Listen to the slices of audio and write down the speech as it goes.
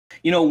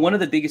You know, one of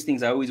the biggest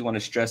things I always want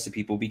to stress to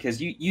people,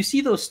 because you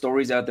see those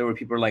stories out there where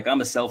people are like,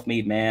 I'm a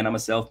self-made man, I'm a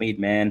self-made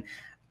man.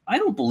 I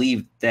don't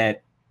believe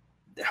that.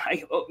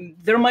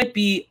 There might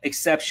be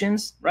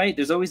exceptions, right?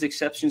 There's always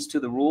exceptions to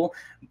the rule,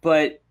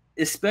 but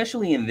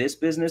especially in this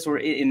business or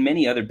in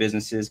many other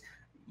businesses,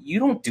 you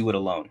don't do it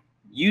alone.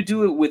 You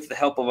do it with the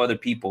help of other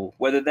people,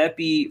 whether that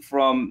be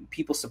from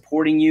people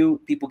supporting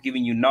you, people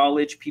giving you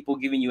knowledge, people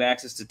giving you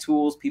access to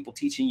tools, people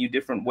teaching you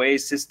different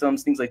ways,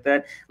 systems, things like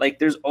that. Like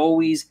there's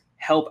always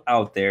help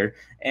out there.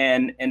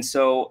 And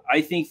so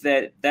I think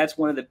that that's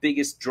one of the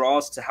biggest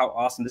draws to how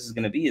awesome this is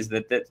going to be, is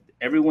that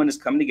everyone is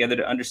coming together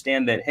to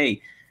understand that,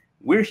 hey,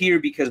 we're here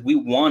because we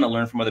want to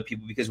learn from other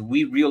people, because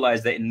we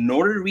realize that in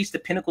order to reach the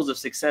pinnacles of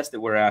success that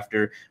we're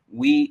after,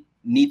 we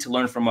need to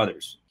learn from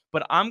others.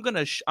 But I'm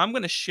gonna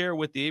share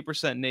with the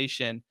 8%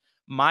 Nation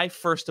my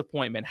first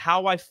appointment,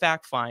 how I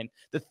fact find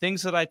the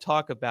things that I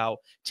talk about,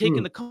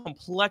 taking the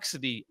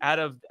complexity out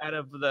of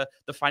the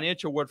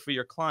financial world for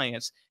your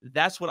clients.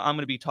 That's what I'm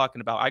going to be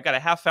talking about. I got a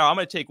half hour. I'm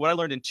going to take what I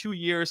learned in 2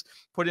 years,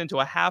 put it into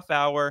a half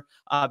hour,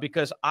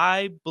 because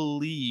I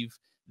believe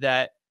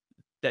that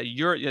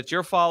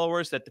your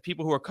followers, that the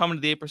people who are coming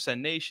to the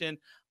 8% Nation,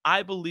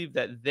 I believe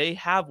that they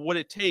have what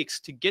it takes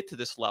to get to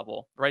this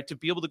level, right? To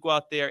be able to go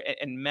out there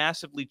and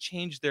massively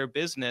change their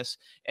business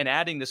and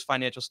adding this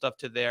financial stuff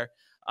to there,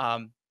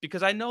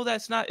 because I know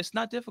that it's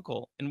not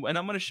difficult, and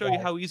I'm going to show you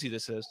how easy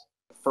this is.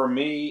 For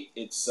me,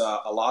 it's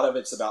a lot of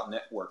it's about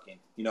networking.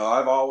 You know,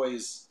 I've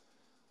always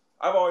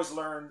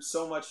learned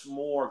so much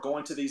more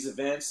going to these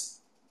events.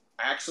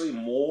 Actually,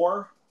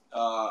 more.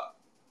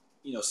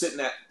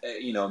 Sitting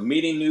at,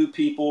 meeting new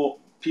people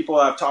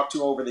I've talked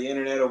to over the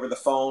internet, over the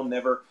phone,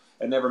 never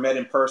met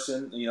in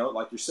person,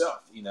 like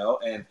yourself,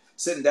 and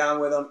sitting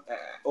down with them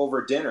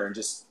over dinner and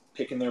just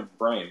picking their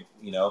brain,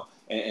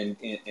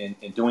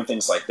 and doing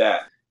things like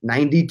that.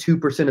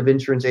 92% of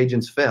insurance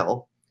agents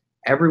fail.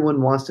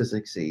 Everyone wants to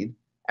succeed.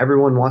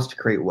 Everyone wants to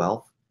create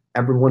wealth.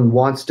 Everyone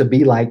wants to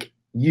be like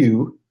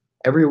you.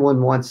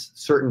 Everyone wants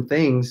certain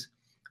things,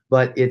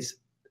 but it's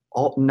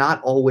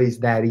not always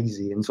that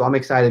easy. And so I'm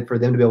excited for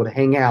them to be able to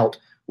hang out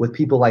with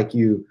people like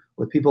you,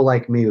 with people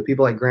like me, with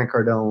people like Grant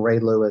Cardone, Ray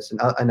Lewis,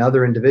 and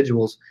other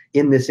individuals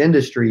in this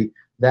industry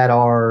that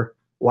are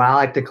what I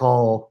like to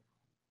call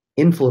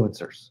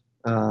influencers,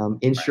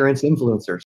 insurance influencers.